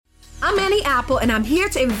I'm Annie Apple, and I'm here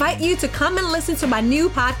to invite you to come and listen to my new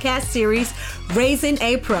podcast series, Raising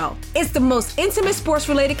a Pro. It's the most intimate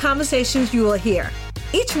sports-related conversations you will hear.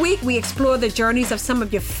 Each week, we explore the journeys of some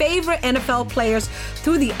of your favorite NFL players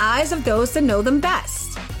through the eyes of those that know them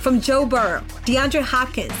best. From Joe Burrow, DeAndre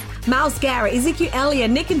Hopkins, Myles Garrett, Ezekiel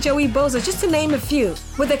Elliott, Nick and Joey Bosa, just to name a few.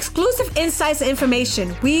 With exclusive insights and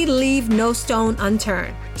information, we leave no stone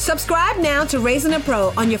unturned. Subscribe now to Raising a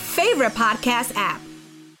Pro on your favorite podcast app.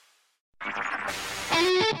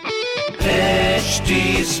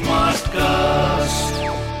 HT Smartcast.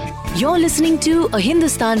 You're listening to a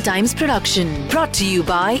Hindustan Times production brought to you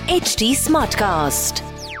by HT Smartcast.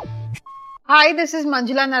 Hi, this is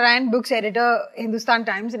Manjula Narayan, books editor, Hindustan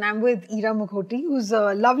Times, and I'm with Ira Mukhoty, whose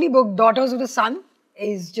lovely book, Daughters of the Sun,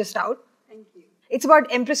 is just out. Thank you. It's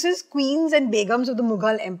about empresses, queens, and begums of the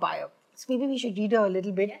Mughal Empire. So maybe we should read a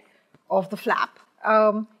little bit of the flap.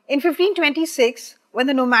 In 1526, when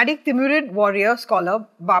the nomadic Timurid warrior scholar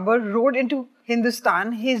Babur rode into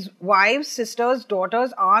Hindustan, his wives, sisters,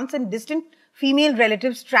 daughters, aunts, and distant female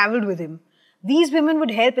relatives travelled with him. These women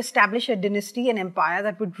would help establish a dynasty and empire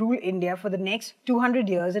that would rule India for the next 200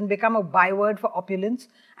 years and become a byword for opulence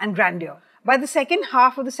and grandeur. By the second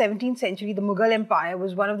half of the 17th century, the Mughal Empire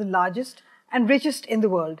was one of the largest and richest in the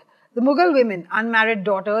world. The Mughal women, unmarried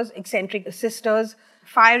daughters, eccentric sisters,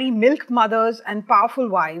 fiery milk mothers, and powerful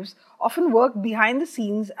wives, often worked behind the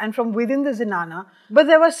scenes and from within the zenana, but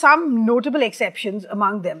there were some notable exceptions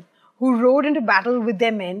among them, who rode into battle with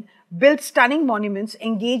their men, built stunning monuments,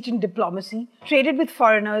 engaged in diplomacy, traded with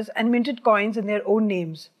foreigners, and minted coins in their own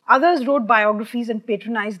names. Others wrote biographies and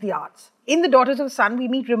patronized the arts. In The Daughters of the Sun, we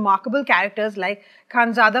meet remarkable characters like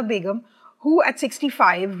Khanzada Begum, who at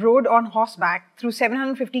 65 rode on horseback through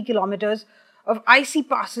 750 kilometers of icy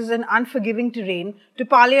passes and unforgiving terrain to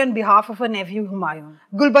parley on behalf of her nephew Humayun.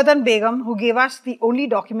 Gulbadan Begum, who gave us the only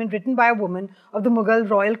document written by a woman of the Mughal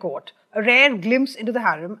royal court, a rare glimpse into the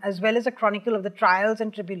harem, as well as a chronicle of the trials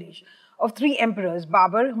and tribulations of three emperors,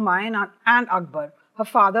 Babur, Humayun and Akbar, her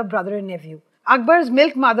father, brother and nephew. Akbar's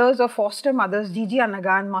milk mothers or foster mothers, Jiji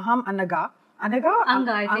Anaga and Maham Anaga,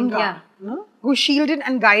 who shielded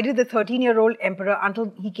and guided the 13-year-old emperor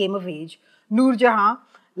until he came of age. Noor Jahan,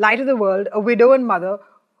 light of the world, a widow and mother,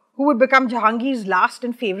 who would become Jahangir's last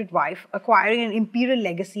and favourite wife, acquiring an imperial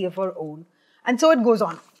legacy of her own. And so it goes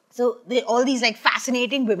on. So all these like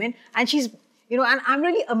fascinating women, and she's, and I'm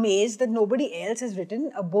really amazed that nobody else has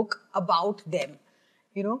written a book about them.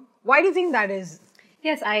 Why do you think that is?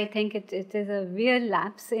 Yes, I think it is a real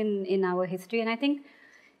lapse in our history, and I think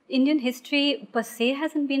Indian history per se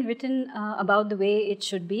hasn't been written about the way it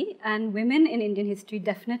should be, and women in Indian history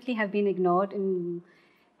definitely have been ignored in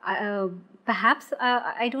perhaps,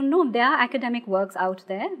 I don't know, there are academic works out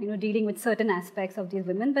there, dealing with certain aspects of these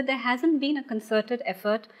women, but there hasn't been a concerted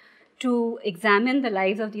effort to examine the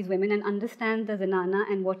lives of these women and understand the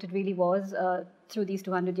zenana and what it really was through these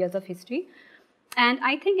 200 years of history. And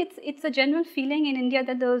I think it's a general feeling in India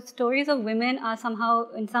that the stories of women are somehow,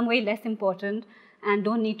 in some way, less important and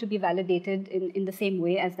don't need to be validated in the same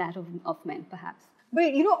way as that of men, perhaps.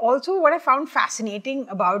 But, also what I found fascinating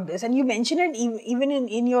about this, and you mentioned it even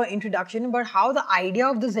in your introduction, about how the idea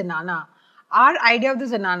of the zenana, our idea of the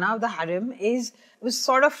zenana, of the harem, was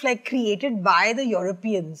sort of like created by the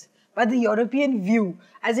Europeans, by the European view,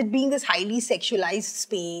 as it being this highly sexualized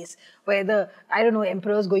space where the,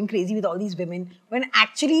 emperor's going crazy with all these women, when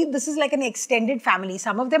actually this is like an extended family.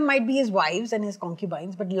 Some of them might be his wives and his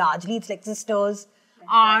concubines, but largely it's like sisters,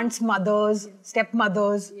 aunts, mothers,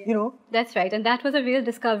 stepmothers, That's right. And that was a real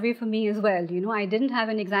discovery for me as well. I didn't have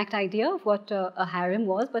an exact idea of what a harem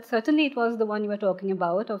was, but certainly it was the one you were talking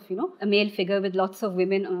about of, a male figure with lots of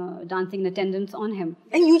women dancing in attendance on him.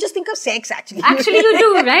 And you just think of sex, actually. Actually, you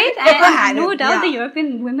do, right? And no doubt the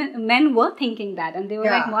European men were thinking that. And they were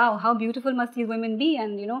like, wow, how beautiful must these women be?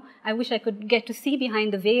 And, I wish I could get to see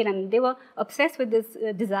behind the veil. And they were obsessed with this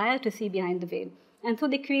desire to see behind the veil. And so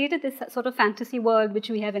they created this sort of fantasy world which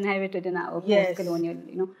we have inherited in our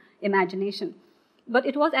post-colonial, imagination. But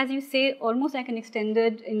it was, as you say, almost like an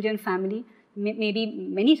extended Indian family, maybe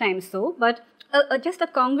many times so, but just a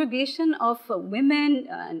congregation of women,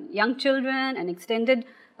 young children, and extended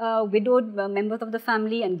widowed members of the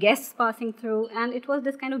family and guests passing through. And it was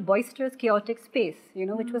this kind of boisterous, chaotic space,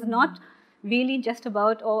 which was not really just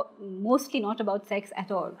about, or mostly not about sex at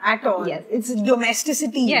all. At all. Yes. It's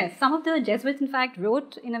domesticity. Yes. Some of the Jesuits, in fact,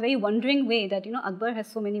 wrote in a very wondering way that, Akbar has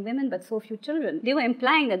so many women but so few children. They were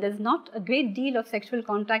implying that there's not a great deal of sexual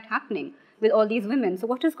contact happening with all these women. So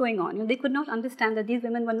what is going on? They could not understand that these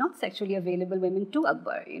women were not sexually available women to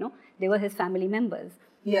Akbar. They were his family members.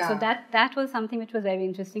 Yeah. So that was something which was very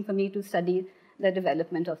interesting for me to study the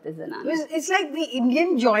development of the zanana. It's like the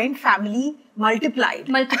Indian joint family multiplied.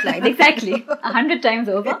 Multiplied, exactly, 100 times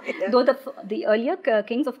over. Though the earlier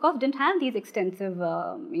kings, of course, didn't have these extensive,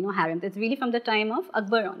 harems. It's really from the time of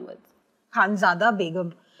Akbar onwards. Khanzada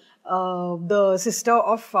Begum, the sister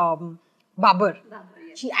of Babur.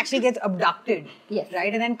 She actually gets abducted,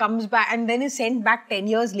 right? And then comes back and then is sent back 10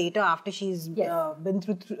 years later after she's been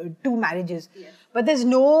through 2 marriages. But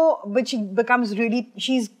she becomes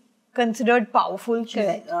she's considered powerful.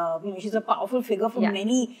 She's a powerful figure for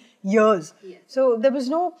many years. So there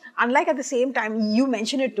was unlike at the same time, you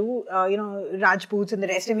mentioned it too, Rajputs and the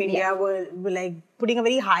rest of India were like putting a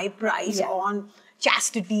very high price on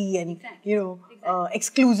chastity and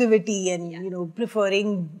exclusivity and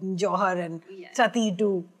preferring Johar and Sati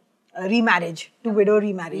to remarriage, to widow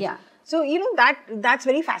remarriage. So that's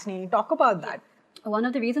very fascinating. Talk about that. One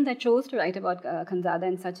of the reasons I chose to write about Khanzada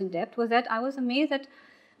in such in depth was that I was amazed that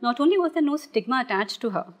not only was there no stigma attached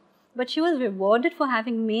to her, but she was rewarded for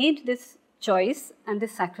having made this choice and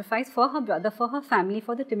this sacrifice for her brother, for her family,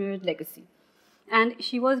 for the Timurid legacy. And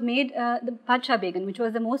she was made the Padshah Begum, which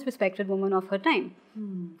was the most respected woman of her time.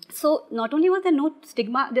 So not only was there no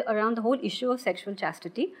stigma around the whole issue of sexual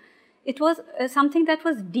chastity, it was something that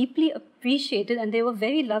was deeply appreciated, and they were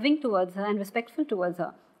very loving towards her and respectful towards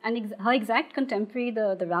her. And her exact contemporary,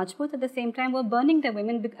 the Rajputs, at the same time were burning their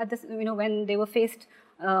women when they were faced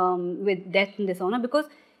with death and dishonor, because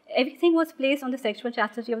everything was placed on the sexual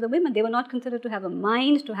chastity of the women. They were not considered to have a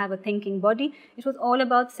mind, to have a thinking body. It was all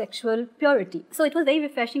about sexual purity. So it was very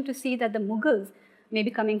refreshing to see that the Mughals,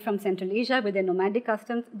 maybe coming from Central Asia with their nomadic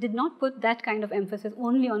customs, did not put that kind of emphasis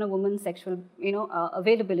only on a woman's sexual,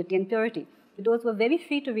 availability and purity. Those who were very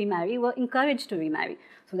free to remarry were encouraged to remarry,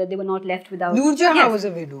 so that they were not left without... Noor Jahan was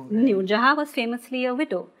a widow. Right? Noor Jahan was famously a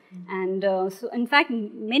widow. And so, in fact,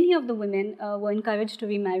 many of the women were encouraged to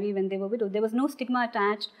remarry when they were widowed. There was no stigma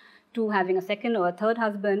attached to having a second or a third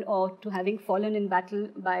husband, or to having fallen in battle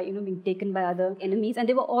by, being taken by other enemies. And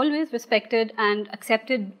they were always respected and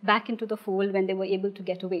accepted back into the fold when they were able to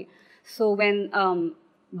get away. So when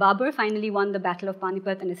Babur finally won the Battle of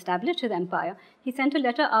Panipat and established his empire, he sent a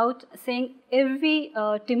letter out saying, every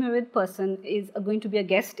Timurid person is going to be a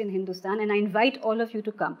guest in Hindustan, and I invite all of you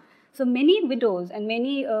to come. So many widows and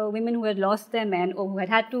many women who had lost their men, or who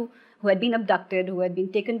had been abducted, who had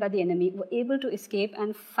been taken by the enemy, were able to escape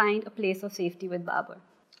and find a place of safety with Babur.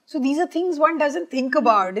 So these are things one doesn't think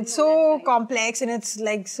about. It's so complex, and it's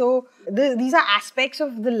like these are aspects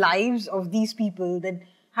of the lives of these people that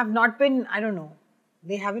have not been,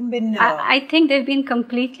 they haven't been... I think they've been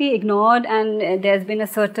completely ignored, and there's been a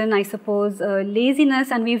certain, I suppose,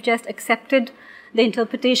 laziness, and we've just accepted the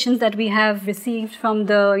interpretations that we have received from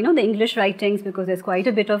the English writings, because there's quite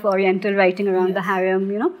a bit of Oriental writing around the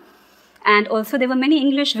harem, And also there were many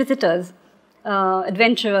English visitors,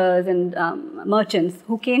 adventurers and merchants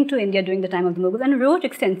who came to India during the time of the Mughals and wrote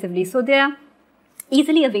extensively. So they are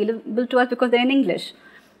easily available to us because they're in English,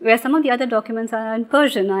 where some of the other documents are in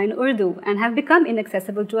Persian or in Urdu and have become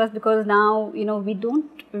inaccessible to us because now, we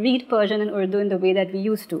don't read Persian and Urdu in the way that we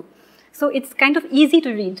used to. So it's kind of easy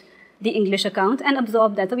to read the English account and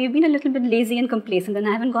absorb that. So we've been a little bit lazy and complacent and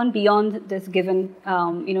haven't gone beyond this given,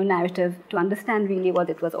 narrative to understand really what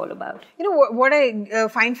it was all about. What I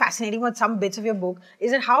find fascinating with some bits of your book is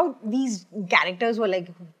that how these characters were like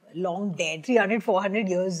long dead, 300, 400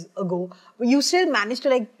 years ago, but you still managed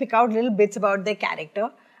to pick out little bits about their character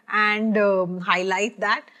and highlight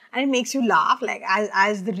that, and it makes you laugh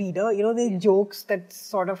as the reader. The jokes that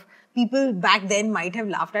sort of people back then might have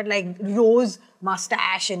laughed at, like Rose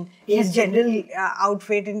mustache and his general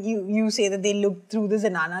outfit, and you say that they looked through the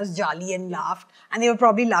Zanana's jali and laughed, and they were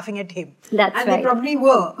probably laughing at him. That's right. And they probably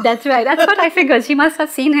were. That's right. That's what I figured. She must have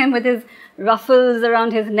seen him with his ruffles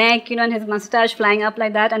around his neck, and his mustache flying up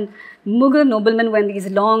like that, and Mughal noblemen wear these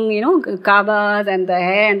long, kabas and the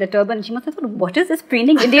hair and the turban. She must have thought, what is this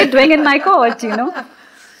preening idiot doing in my court,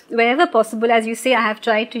 Wherever possible, as you say, I have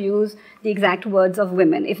tried to use the exact words of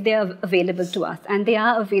women if they are available to us. And they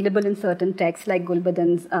are available in certain texts like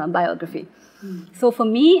Gulbadan's biography. So for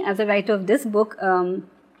me, as a writer of this book,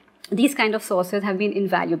 these kind of sources have been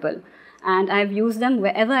invaluable. And I've used them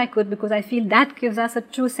wherever I could because I feel that gives us a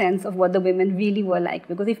true sense of what the women really were like.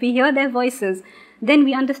 Because if we hear their voices, then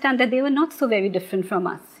we understand that they were not so very different from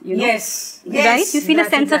us. Yes. Right? You feel a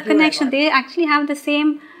sense of connection. They actually have the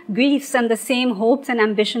same griefs and the same hopes and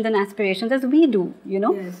ambitions and aspirations as we do,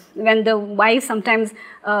 Yes. When the wives sometimes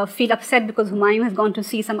feel upset because Humayun has gone to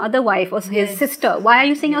see some other wife or his sister. Why are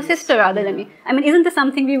you seeing your sister rather than me? I mean, isn't this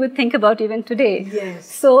something we would think about even today?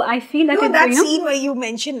 Yes. So I feel that... that scene where you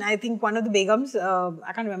mentioned, I think one of the Begums,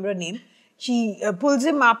 I can't remember her name, she pulls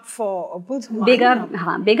him up for...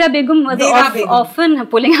 Bega Begum was often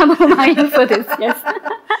pulling up Humayun for this, yes.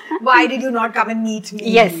 Why did you not come and meet me?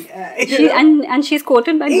 Yes. And she's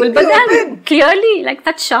quoted by Gulbadan. Clearly, like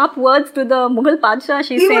such sharp words to the Mughal Padshah,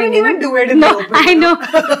 she's saying... He wouldn't even do it in the open. I know.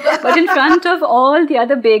 But in front of all the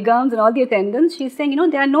other begums and all the attendants, she's saying,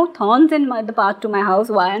 there are no thorns in the path to my house.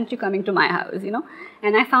 Why aren't you coming to my house,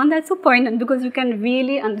 And I found that so poignant because you can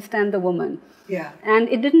really understand the woman. Yeah. And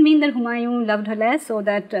it didn't mean that Humayun loved her less or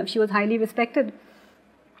that she was highly respected.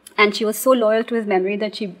 And she was so loyal to his memory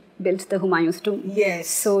that she built the Humayun's tomb. Yes.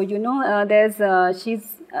 So, she's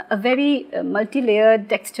a very multi-layered,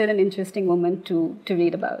 textured and interesting woman to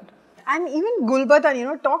read about. And even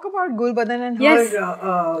Gulbadan, talk about Gulbadan and her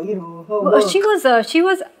work. She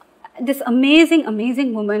was this amazing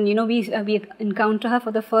woman. We encounter her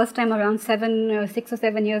for the first time around 6 or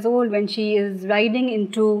 7 years old when she is riding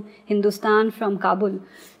into Hindustan from Kabul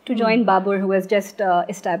to join Babur, who has just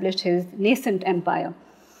established his nascent empire.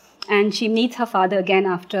 And she meets her father again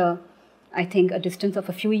after, I think, a distance of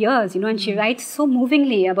a few years, and she writes so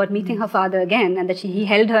movingly about meeting her father again and that he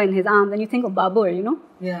held her in his arms. And you think of Babur,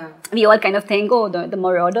 Yeah. We all kind of think, the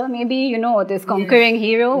marauder maybe, or this conquering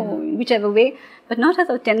hero, whichever way, but not as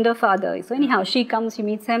a tender father. So anyhow, she comes, she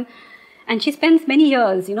meets him, and she spends many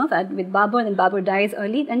years, with Babur, and Babur dies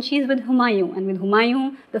early, and she's with Humayun. And with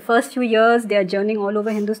Humayun, the first few years, they are journeying all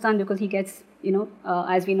over Hindustan because he gets,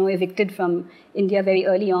 as we know, evicted from India very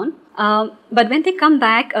early on. But when they come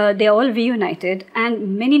back, they're all reunited.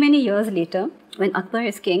 And many years later, when Akbar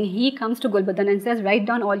is king, he comes to Gulbadan and says, write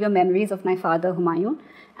down all your memories of my father, Humayun,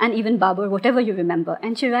 and even Babur, whatever you remember.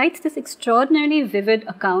 And she writes this extraordinarily vivid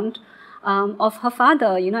account of her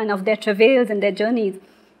father, and of their travails and their journeys,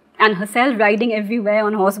 and herself riding everywhere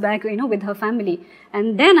on horseback, with her family.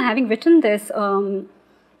 And then, having written this,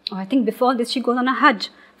 I think before this, she goes on a Hajj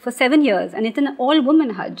for 7 years, and it's an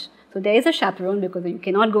all-woman Hajj. So there is a chaperone because you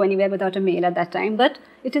cannot go anywhere without a male at that time, but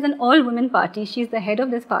it is an all-women party. She's the head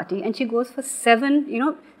of this party, and she goes for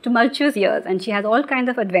 7, tumultuous years, and she has all kinds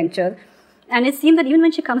of adventures. And it seems that even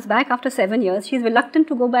when she comes back after 7 years, she's reluctant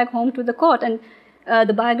to go back home to the court. And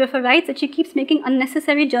the biographer writes that she keeps making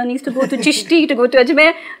unnecessary journeys to go to Chishti, to go to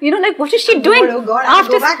Ajmer. What is she doing? Oh God, I have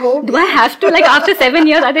to go back home. Do I have to? After 7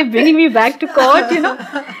 years, are they bringing me back to court,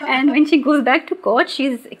 And when she goes back to court,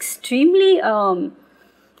 she's extremely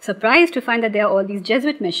surprised to find that there are all these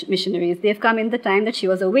Jesuit missionaries. They've come in the time that she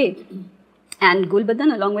was away. And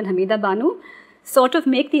Gulbadan, along with Hamida Banu, sort of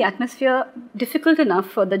make the atmosphere difficult enough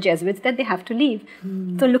for the Jesuits that they have to leave.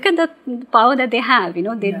 So look at the power that they have,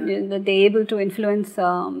 they're able to influence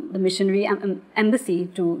the missionary embassy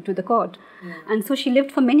to the court. And so she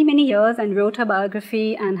lived for many years and wrote her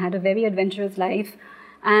biography and had a very adventurous life.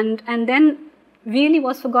 And then really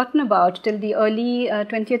was forgotten about till the early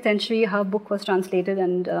 20th century. Her book was translated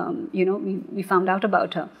and, we found out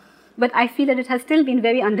about her. But I feel that it has still been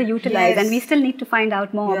very underutilized and we still need to find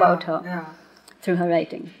out more about her. Through her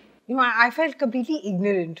writing. I felt completely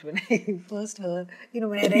ignorant when I first heard, when I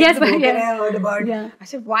read the book and I heard about it. I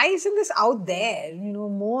said, why isn't this out there,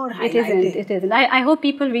 more highlighted? It isn't. I hope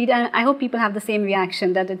people read and I hope people have the same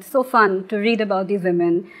reaction that it's so fun to read about these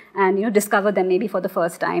women and, discover them maybe for the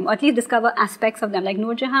first time or at least discover aspects of them. Like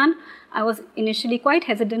Noor Jahan, I was initially quite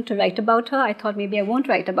hesitant to write about her. I thought maybe I won't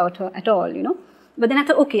write about her at all, But then I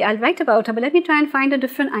thought, okay, I'll write about her, but let me try and find a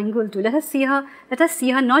different angle too. Let us see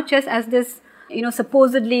her not just as this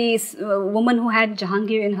supposedly woman who had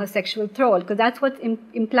Jahangir in her sexual thrall, because that's what's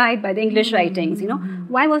implied by the English writings,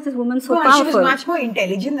 Why was this woman so powerful? She was much more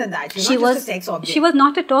intelligent than that. She was just a sex object. She was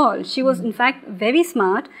not at all. She was, in fact, very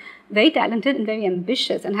smart, very talented and very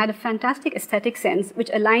ambitious and had a fantastic aesthetic sense, which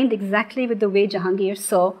aligned exactly with the way Jahangir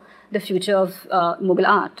saw the future of Mughal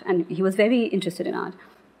art. And he was very interested in art.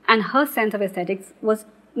 And her sense of aesthetics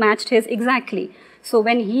matched his exactly. So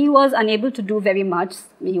when he was unable to do very much,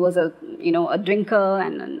 he was a drinker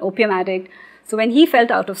and an opium addict. So when he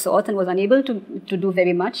felt out of sorts and was unable to do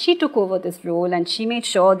very much, she took over this role and she made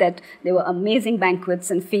sure that there were amazing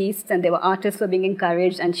banquets and feasts and there were artists who were being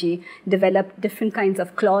encouraged and she developed different kinds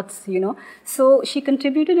of cloths, So she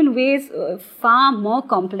contributed in ways far more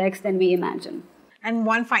complex than we imagine. And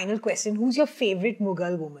one final question, who's your favorite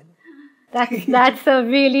Mughal woman? That's a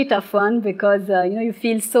really tough one because, you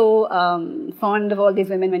feel so fond of all these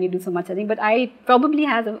women when you do so much, I think. But I probably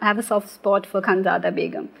have a soft spot for Khanzada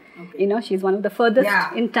Begum. Okay. She's one of the furthest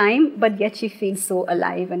in time, but yet she feels so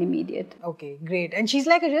alive and immediate. Okay, great. And she's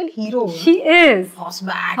like a real hero. She is.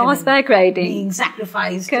 Horseback riding. Being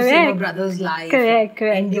sacrificed to save her brother's life. Correct.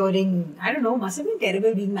 Enduring, I don't know, must have been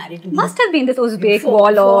terrible being married to him. Must have been this Uzbek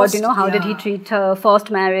warlord, how did he treat her,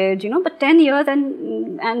 forced marriage, but 10 years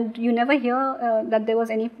and you never hear that there was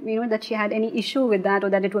any, that she had any issue with that or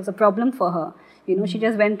that it was a problem for her. She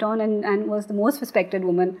just went on and was the most respected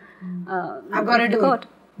woman. I've got to do it.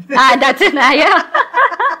 That's it. Yeah.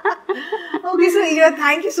 Okay, so Ira,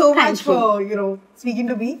 thank you so much for speaking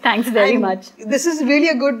to me. Thanks very much. This is really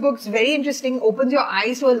a good book. It's very interesting. Opens your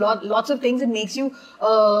eyes to lots of things. It makes you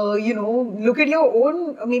look at your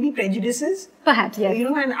own maybe prejudices. Perhaps, yes.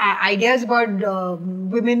 And ideas about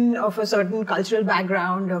women of a certain cultural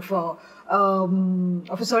background, of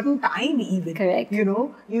a certain time even. Correct.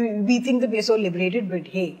 We think that we're so liberated, but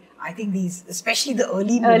hey, I think these, especially the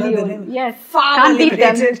early women, yes, far can't more beat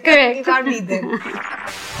them. liberated. Correct. You can't beat them.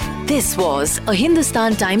 This was a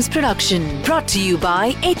Hindustan Times production brought to you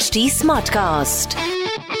by HT Smartcast.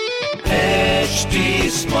 HT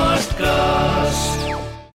Smartcast.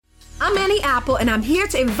 I'm Annie Apple, and I'm here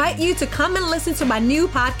to invite you to come and listen to my new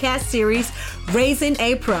podcast series, Raising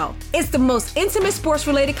a Pro. It's the most intimate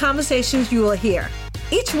sports-related conversations you will hear.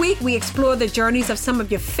 Each week, we explore the journeys of some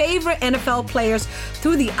of your favorite NFL players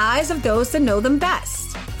through the eyes of those that know them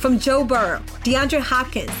best. From Joe Burrow, DeAndre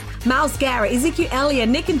Hopkins, Myles Garrett, Ezekiel Elliott,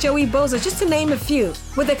 Nick and Joey Bosa, just to name a few.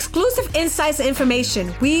 With exclusive insights and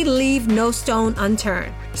information, we leave no stone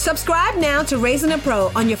unturned. Subscribe now to Raising a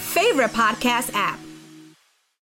Pro on your favorite podcast app.